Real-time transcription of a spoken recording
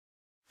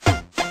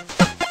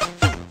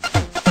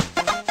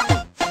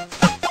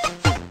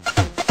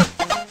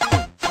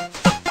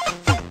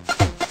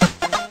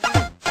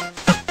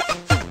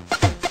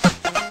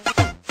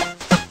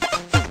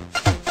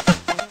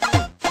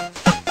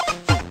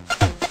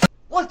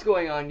What's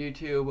going on,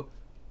 YouTube?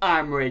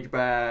 I'm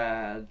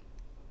RageBad,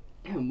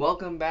 and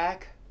welcome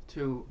back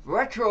to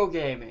Retro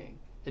Gaming.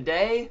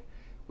 Today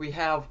we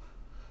have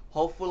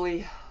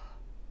hopefully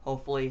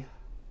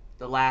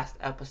the last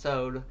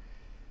episode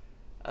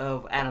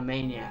of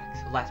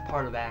Animaniacs. The last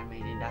part of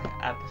Animaniacs, not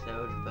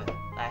episode, but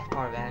last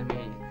part of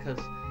Animaniacs, because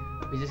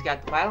we just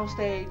got the final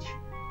stage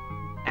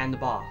and the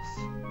boss.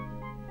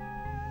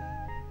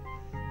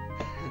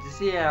 As you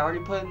see, I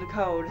already put in the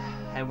code,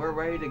 and we're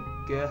ready to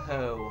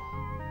go.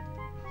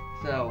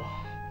 So,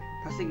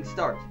 pressing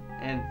start,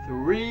 and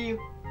 3,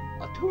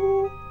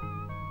 2,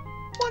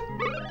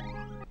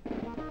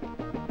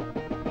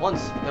 1.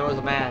 Once there was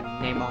a man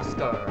named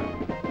Oscar.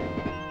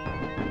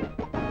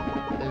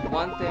 There's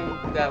one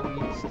thing that we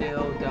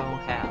still don't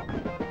have.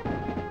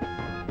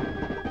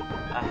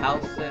 A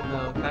house in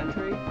the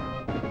country?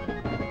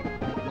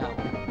 No.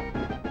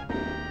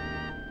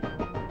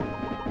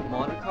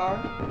 Motor car?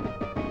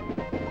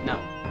 No.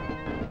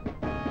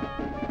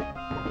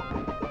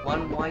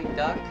 One white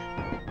duck?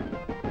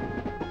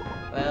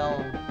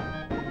 Well,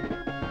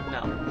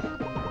 no.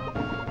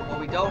 What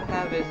we don't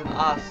have is an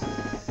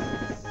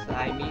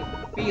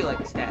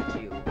Felix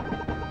statue.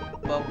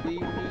 But we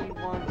need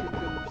one to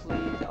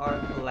complete our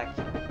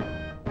collection.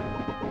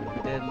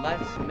 Then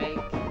let's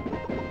make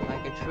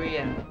like a tree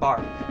and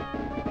bark.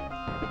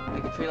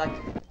 Like a tree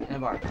and a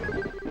bark.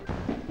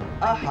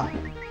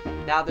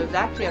 Now there's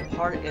actually a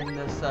part in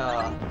this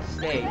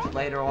stage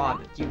later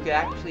on that you can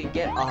actually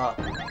get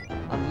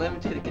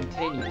unlimited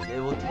continues. It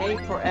will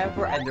take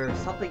forever, and there's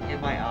something in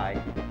my eye.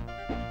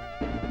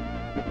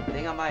 I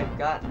think I might have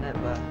gotten it,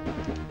 but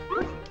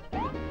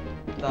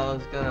thought I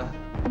was gonna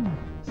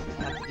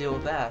have to deal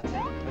with that.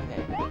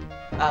 Okay.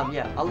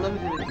 Yeah,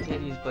 unlimited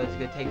continues, but it's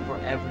gonna take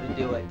forever to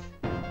do it.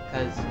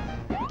 Cause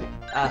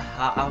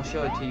I'll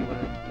show it to you when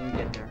we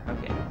get there.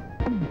 Okay.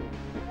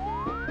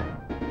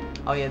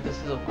 Oh yeah, this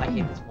is I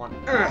hate this one.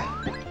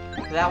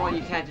 That one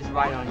you can't just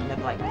ride on, you have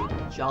to like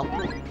jump.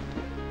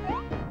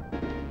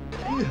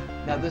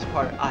 Now this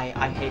part,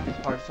 I hate this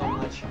part so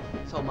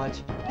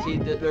much. See,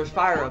 there's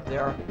fire up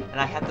there, and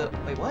I have to,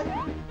 wait, what?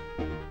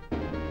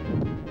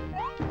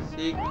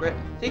 Secret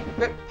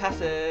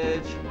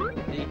passage.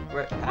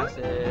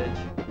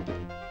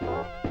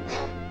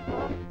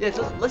 Yeah,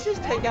 let's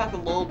just take out the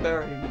little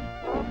bearing.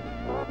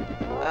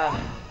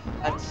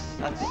 That's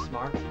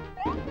smart.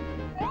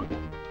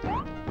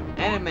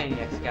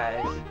 Animaniacs,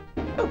 guys.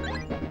 Oh,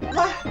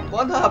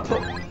 one up.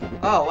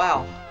 Oh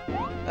wow.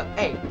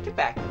 Hey, get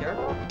back here.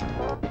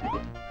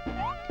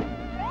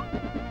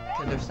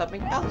 Because there's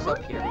something else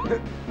up here.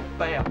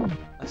 Bam.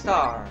 A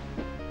star.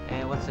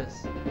 And what's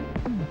this?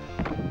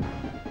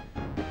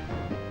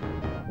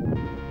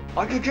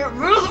 I can get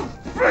rid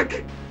of the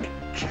frick!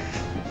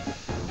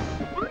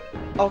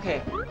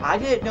 Okay, I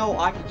didn't know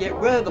I could get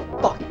rid of the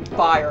fucking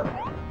fire.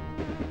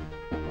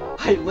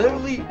 I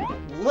literally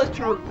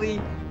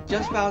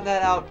just found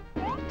that out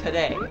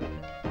today.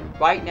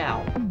 Right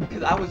now.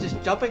 Because I was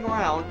just jumping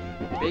around,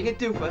 being a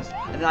doofus,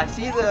 and then I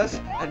see this,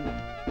 and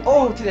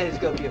oh, today is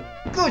gonna be a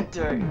good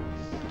day.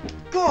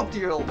 Go up to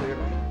your elevator.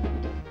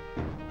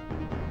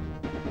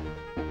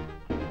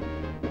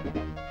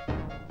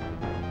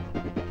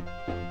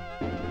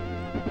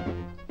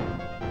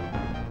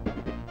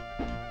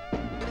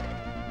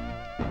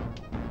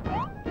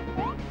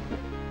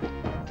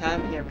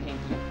 Come here,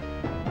 Pinky.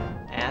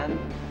 And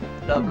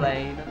the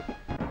blade.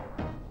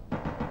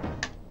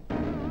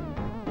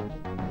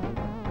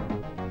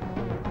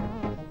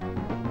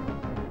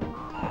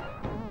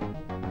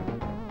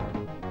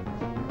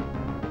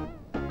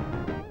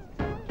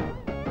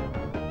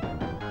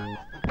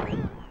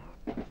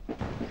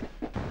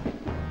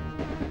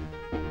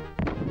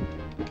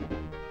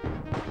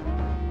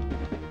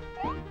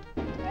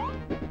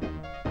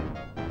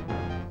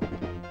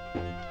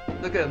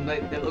 Look at them,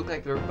 they look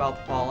like they're about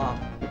to fall off.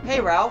 Hey,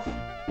 Ralph!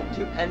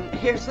 And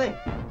here's the thing.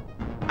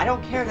 I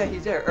don't care that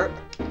he's there.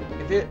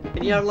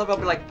 And you level up,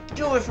 be like,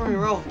 do it for me,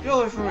 Ralph,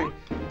 do it for me.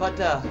 But,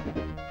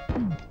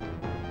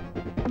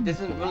 it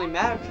doesn't really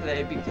matter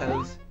today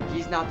because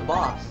he's not the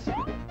boss.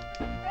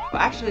 But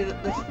actually,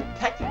 this is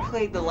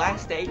technically the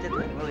last stage that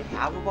doesn't really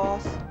have a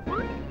boss.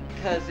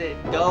 Because it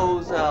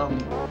goes,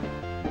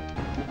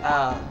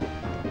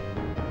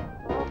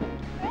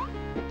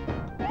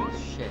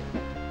 shit.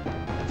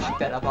 Fuck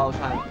that up, I was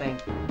trying to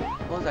think.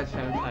 What was I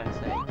trying to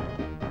say?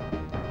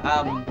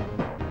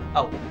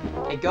 Oh,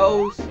 it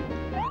goes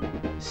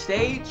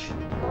stage,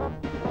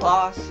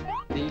 boss,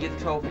 then you get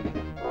the trophy.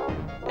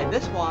 And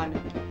this one,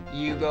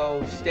 you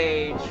go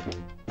stage,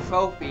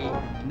 trophy,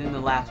 and then the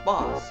last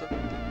boss.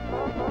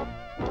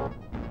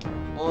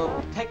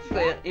 Well,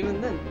 technically, even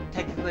then,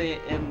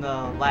 in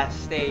the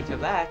last stage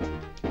of that,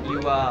 you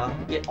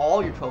get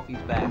all your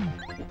trophies back.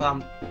 But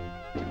I'm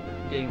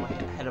getting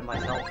ahead of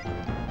myself.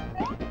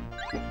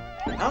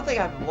 I don't think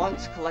I've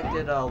once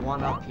collected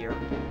one up here,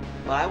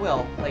 but I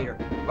will later.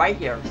 Right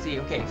here, see,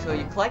 okay, so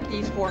you collect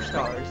these 4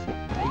 stars,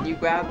 and you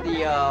grab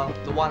the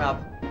one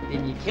up,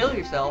 then you kill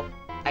yourself,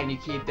 and you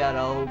keep that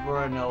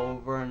over and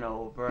over and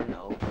over and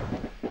over.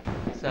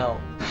 So,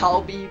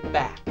 I'll be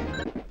back.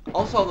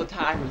 Also, the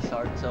time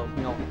restarts, so,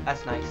 you know,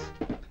 that's nice.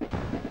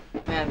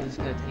 Man, this is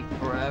gonna take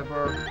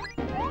forever.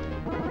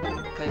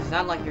 Because it's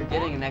not like you're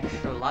getting an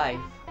extra life.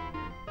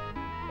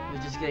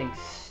 You're just getting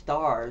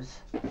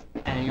stars.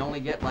 And you only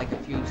get like a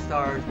few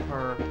stars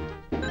per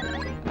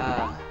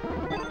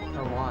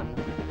one.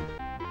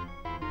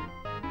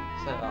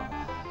 So,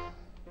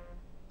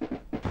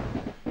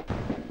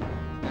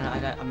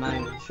 and I'm not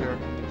even sure.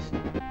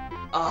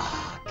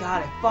 Oh,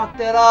 God, I fucked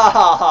it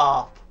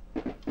up!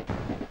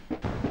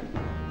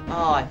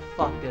 Oh, I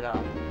fucked it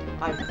up.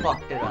 I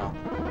fucked it up.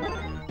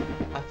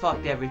 I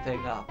fucked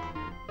everything up.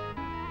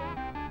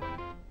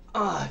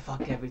 Oh, I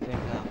fucked everything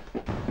up.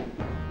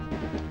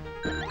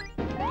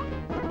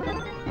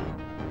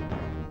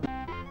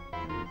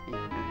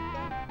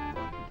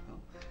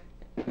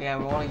 Yeah,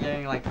 we're only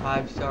getting like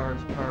 5 stars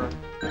per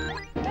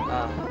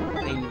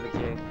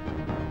thingamajig.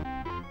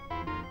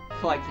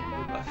 So I can't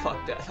believe I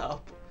fucked that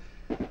up.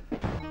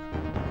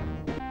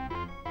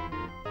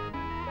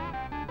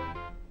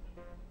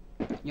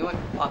 You know what?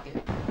 Fuck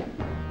it.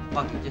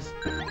 Fuck it, just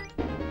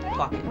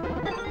fuck it.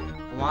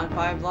 I want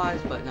 5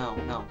 lives, but no.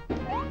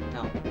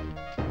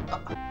 Oh,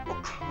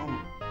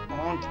 come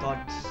on, God,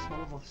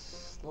 son of a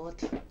slut.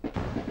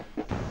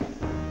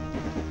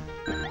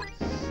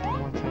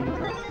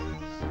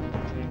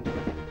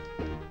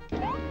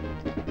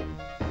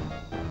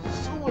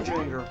 So much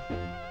anger.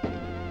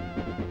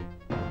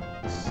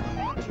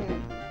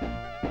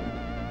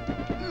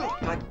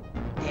 God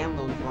damn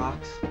those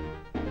rocks.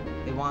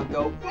 They want to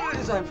go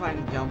as I'm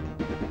trying to jump.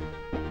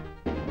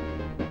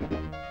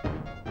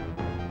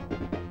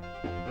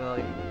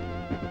 Really?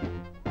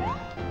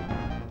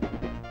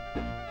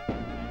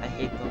 I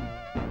hate them.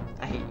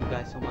 I hate you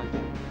guys so much.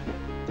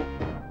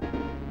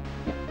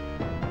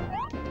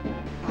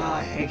 Oh,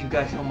 I hate you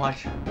guys so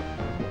much. I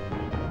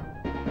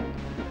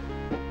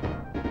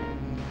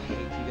hate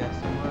you guys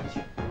so much.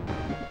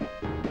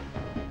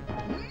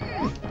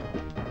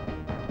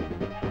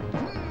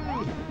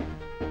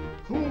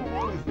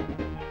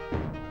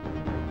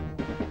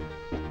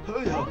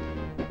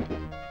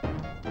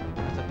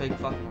 That's a big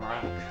fucking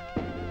rock.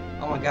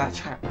 Oh my God,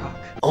 giant rock.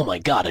 Oh my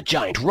God, a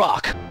giant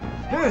rock!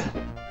 Come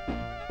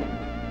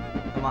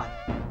on.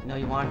 You know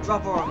you want to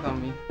drop a rock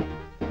on me.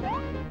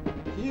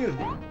 Here.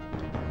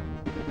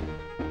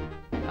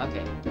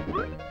 Okay.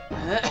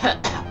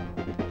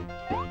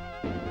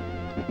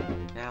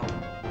 Now.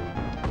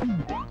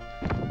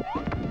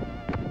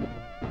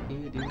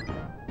 You do. I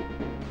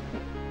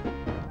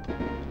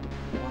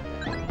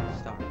want that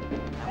star.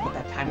 I want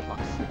that time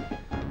plus.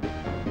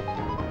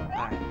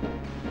 Alright.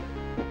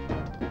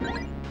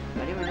 I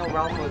didn't even know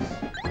Ralph was...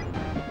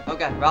 Oh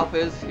God, Ralph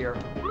is here.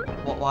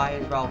 Well, why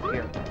is Ralph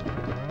here?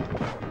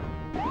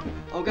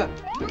 Oh God.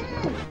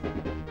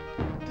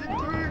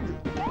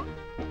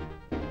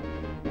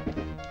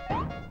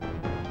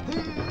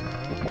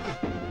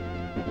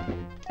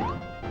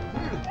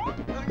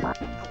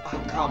 Oh,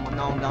 come on,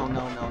 no.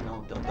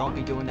 Don't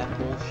be doing that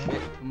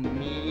bullshit to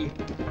me.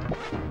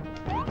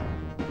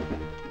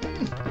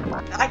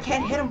 I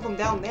can't hit him from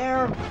down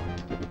there.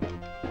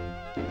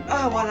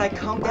 Ah, why did I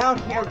come down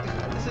here?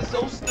 God, this is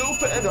so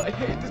stupid. I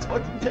hate this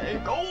fucking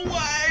game. Go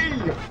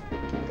away!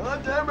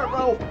 God damn it,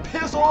 Ralph.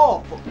 Piss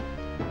off!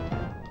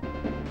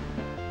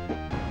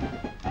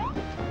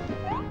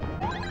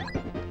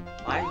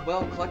 Might as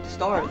well collect the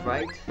stars,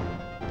 right?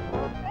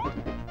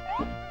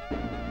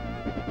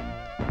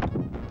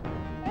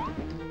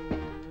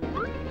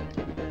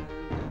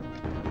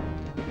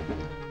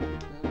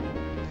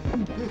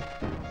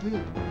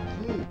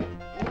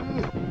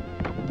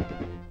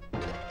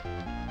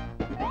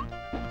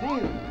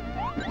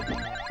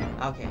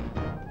 Okay.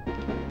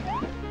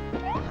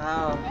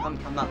 I'm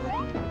not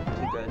looking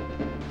too good.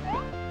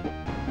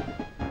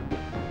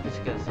 Just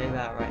gonna say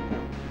that right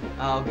now.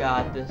 Oh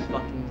God, this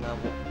fucking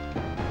level.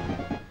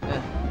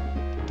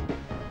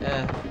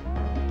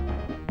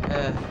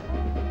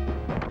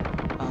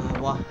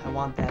 I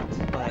want that,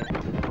 but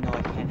no,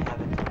 I can't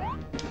have it.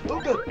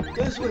 Oh God,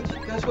 gotta switch.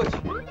 Oh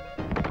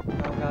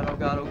God.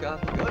 Gotta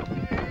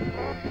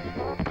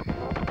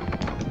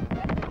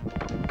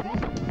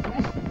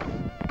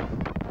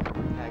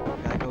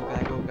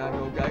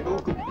go.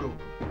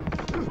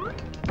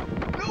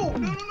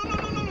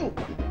 No.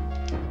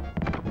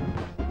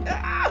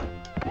 Ah!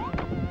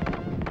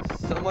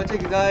 So much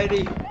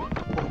anxiety.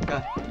 Oh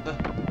God.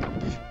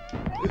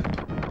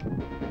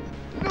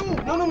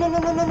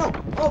 No.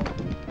 Oh,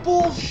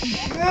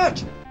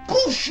 bullshit.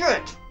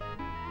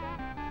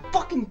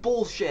 Fucking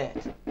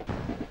bullshit.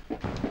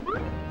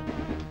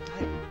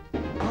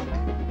 Fuck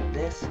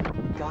this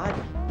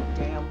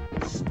goddamn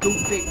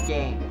stupid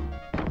game.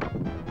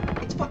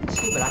 It's fucking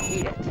stupid. I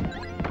hate it.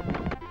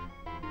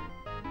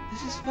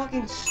 This is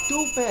fucking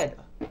stupid.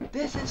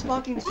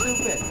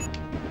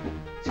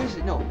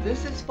 Seriously, no.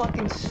 This is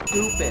fucking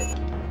stupid.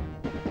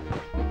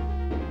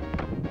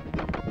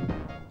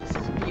 This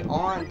is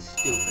beyond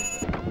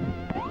stupid.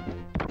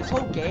 This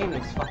whole game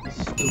is fucking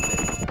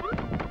stupid.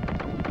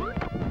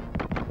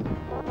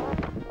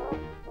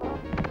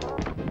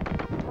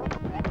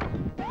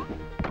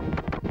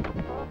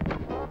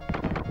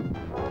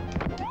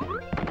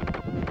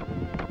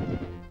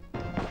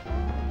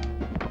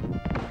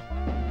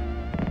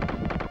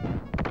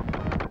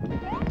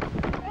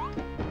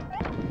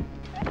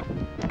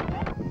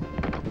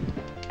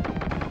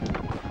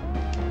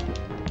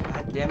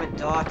 damn it,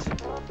 Dot.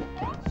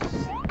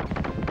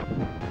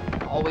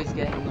 Always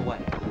getting in the way.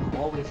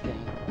 Always getting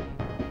in the way.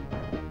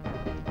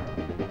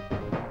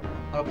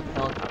 What up with the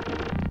helicopter?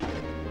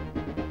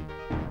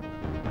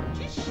 Did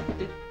you just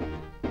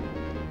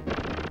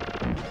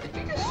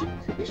shoot?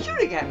 You're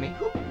shooting at me.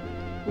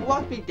 Who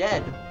wants me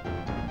dead?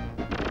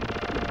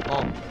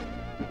 Oh,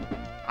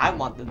 I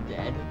want them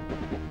dead.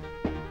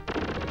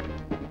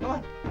 Come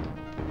on.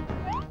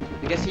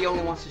 I guess he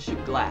only wants to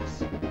shoot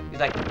glass. He's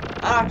like, I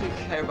don't actually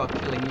care about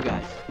killing you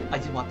guys. I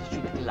just want to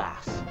shoot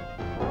glass.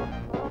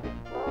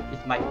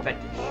 It's my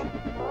fetish.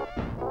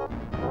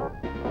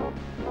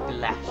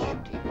 Glass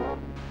shooting.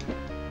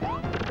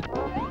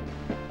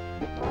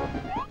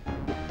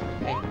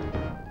 Hey.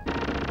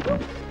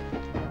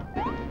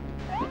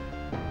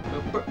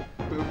 Booper,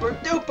 booper,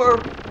 duper.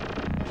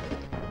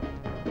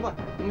 Come on,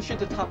 let me shoot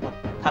the top one.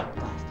 Top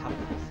glass, top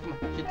glass. Come on,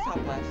 shoot the top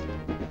glass.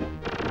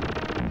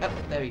 Yep,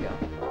 there we go.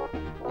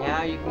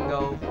 Now you can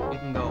go away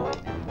now.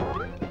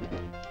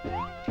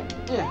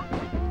 Yeah.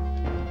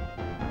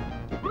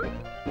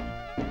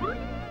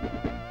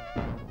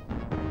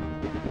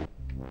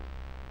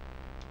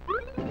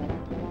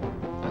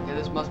 Okay,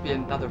 this must be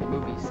another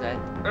movie set.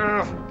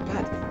 Ugh,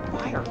 God,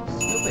 fire,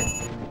 stupid.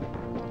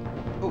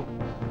 Ooh.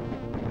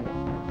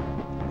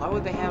 Why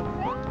would they have...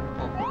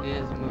 Well, it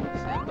is a movie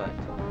set, but I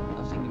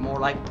was thinking more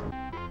like...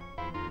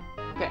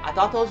 Okay, I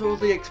thought those were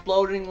the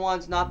exploding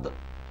ones, not the...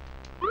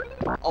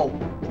 Oh,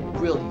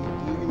 really?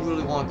 You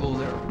really want to go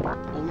there?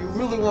 Oh, you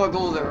really want to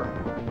go there?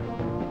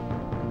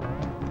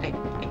 Hey,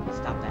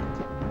 stop that.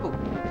 Oh,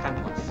 time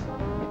plus.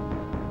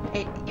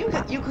 Hey, you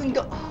can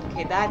go... Oh,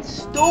 okay, that's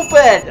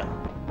stupid!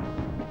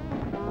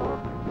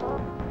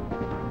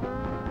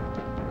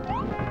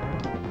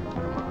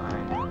 Come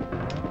on.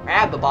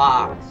 Grab the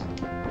box.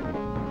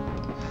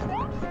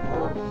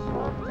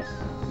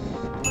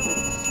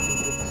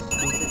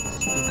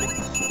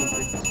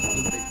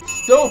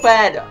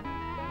 Stupid!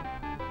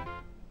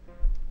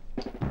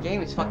 The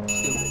game is fucking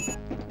stupid.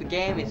 The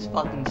game is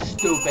fucking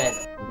stupid.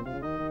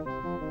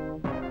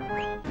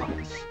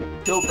 Fucking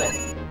stupid.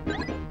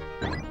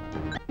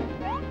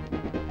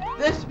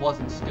 This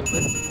wasn't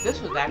stupid.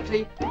 This was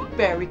actually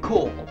very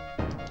cool.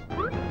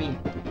 I mean,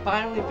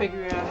 finally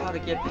figuring out how to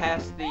get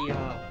past the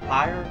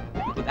fire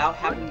without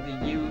having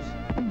to use,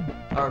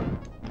 or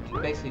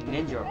basically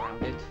ninja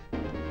around it,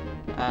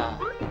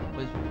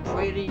 was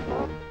pretty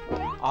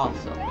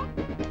awesome.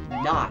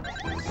 Not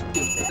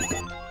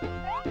stupid.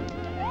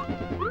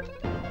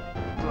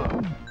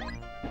 Ugh.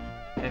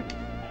 And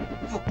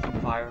fucking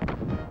fire.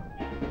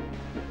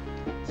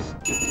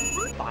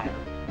 Stupid fire.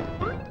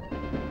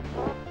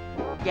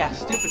 Yeah,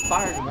 stupid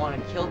fire didn't want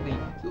to kill me.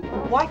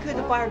 Why couldn't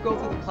the fire go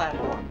through the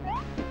platform?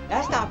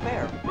 That's not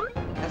fair.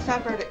 That's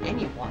not fair to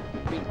anyone.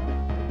 I mean,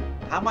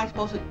 how am I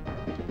supposed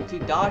to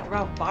dodge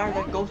around fire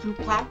that goes through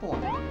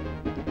platform?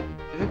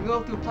 If it can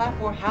go through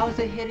platform, how is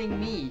it hitting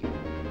me?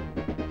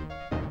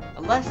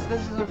 Unless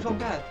this is some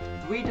kind of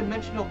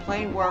three-dimensional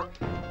plane where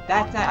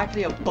that's not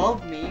actually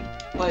above me,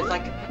 but it's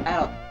like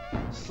at a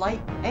slight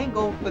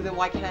angle, but then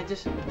why can't I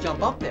just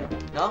jump up there?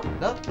 No.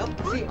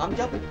 See, I'm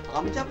jumping,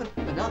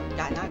 but no,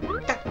 God.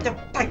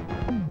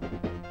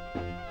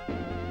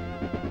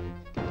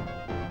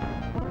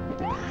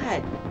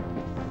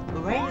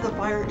 The range of the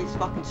fire is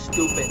fucking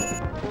stupid.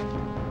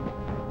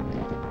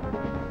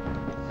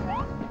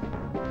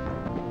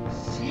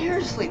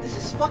 Seriously, this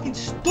is fucking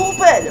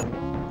stupid!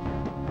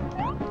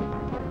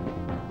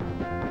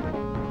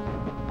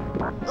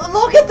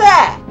 Look at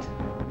that!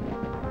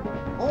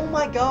 Oh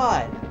my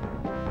god!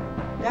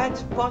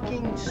 That's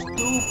fucking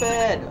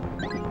stupid!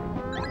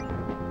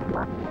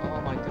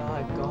 Oh my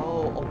god,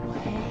 go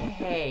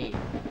away!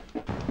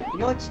 You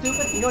know what's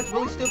stupid? You know what's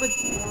really stupid?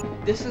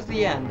 This is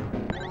the end.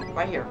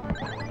 Right here.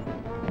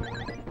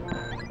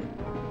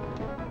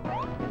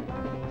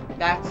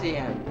 That's the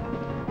end.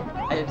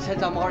 And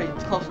since I'm already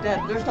close to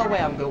death, there's no way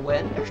I'm gonna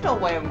win. There's no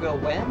way I'm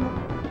gonna win.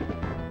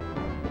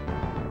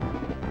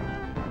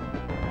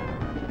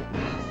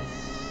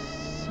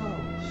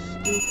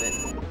 Stupid.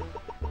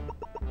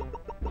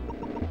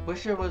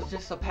 Wish there was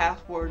just a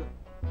password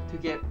to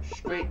get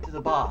straight to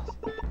the boss.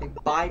 They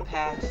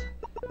bypass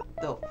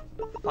the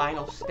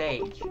final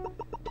stage.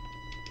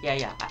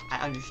 Yeah,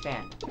 I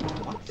understand. I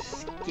want to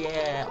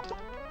skip.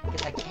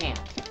 Because I can't.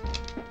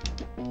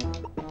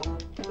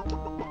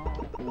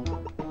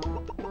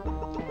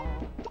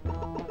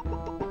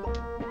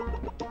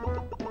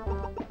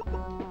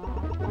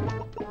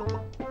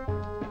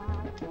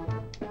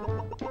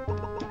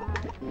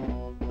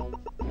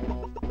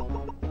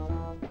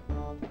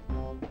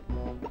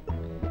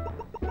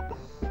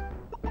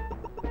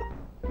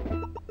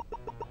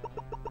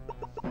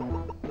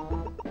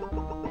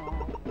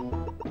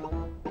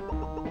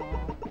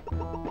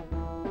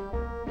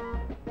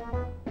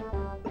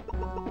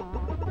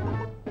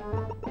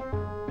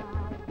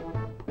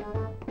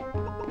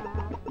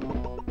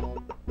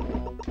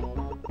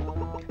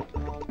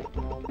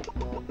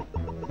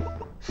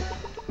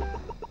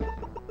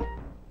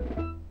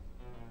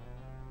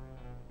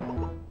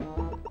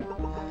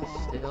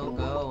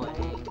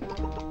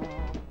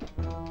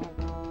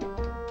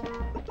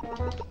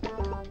 Cause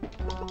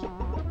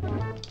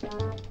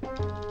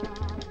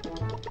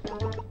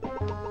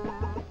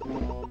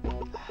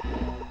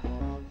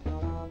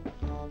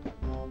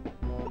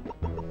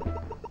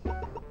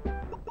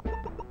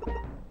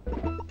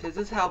this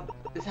is how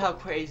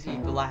crazy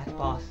the last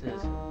boss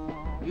is.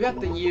 You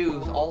have to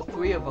use all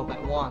 3 of them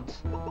at once.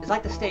 It's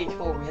like the stage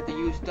 4 where you have to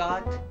use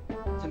Dot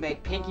to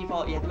make Pinky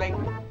fall. You have to make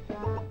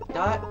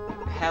Dot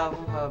have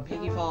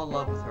Pinky fall in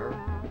love with her.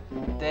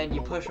 Then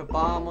you push a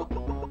bomb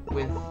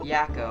with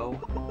Yakko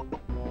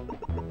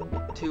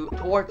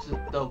towards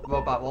the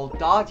robot while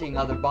dodging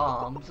other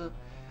bombs.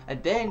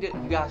 And then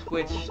you gotta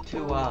switch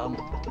to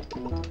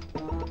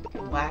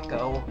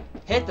Wacko,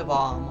 hit the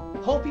bomb,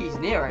 hope he's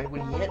near it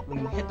when you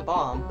hit the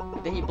bomb,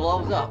 then he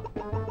blows up.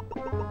 You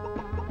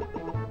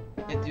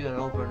have to do that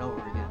over and over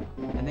again.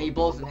 And then he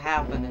blows in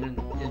half and then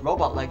his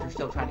robot legs are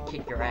still trying to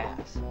kick your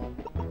ass.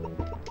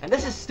 And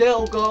this is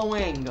still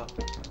going! This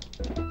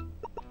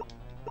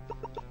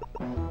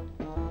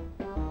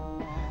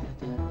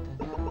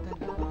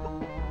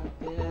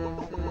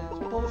is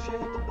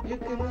bullshit, you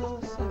can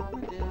all suck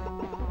my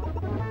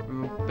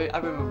dick.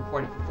 I've been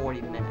recording for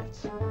 40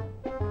 minutes.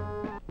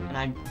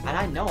 And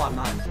I know I'm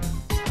not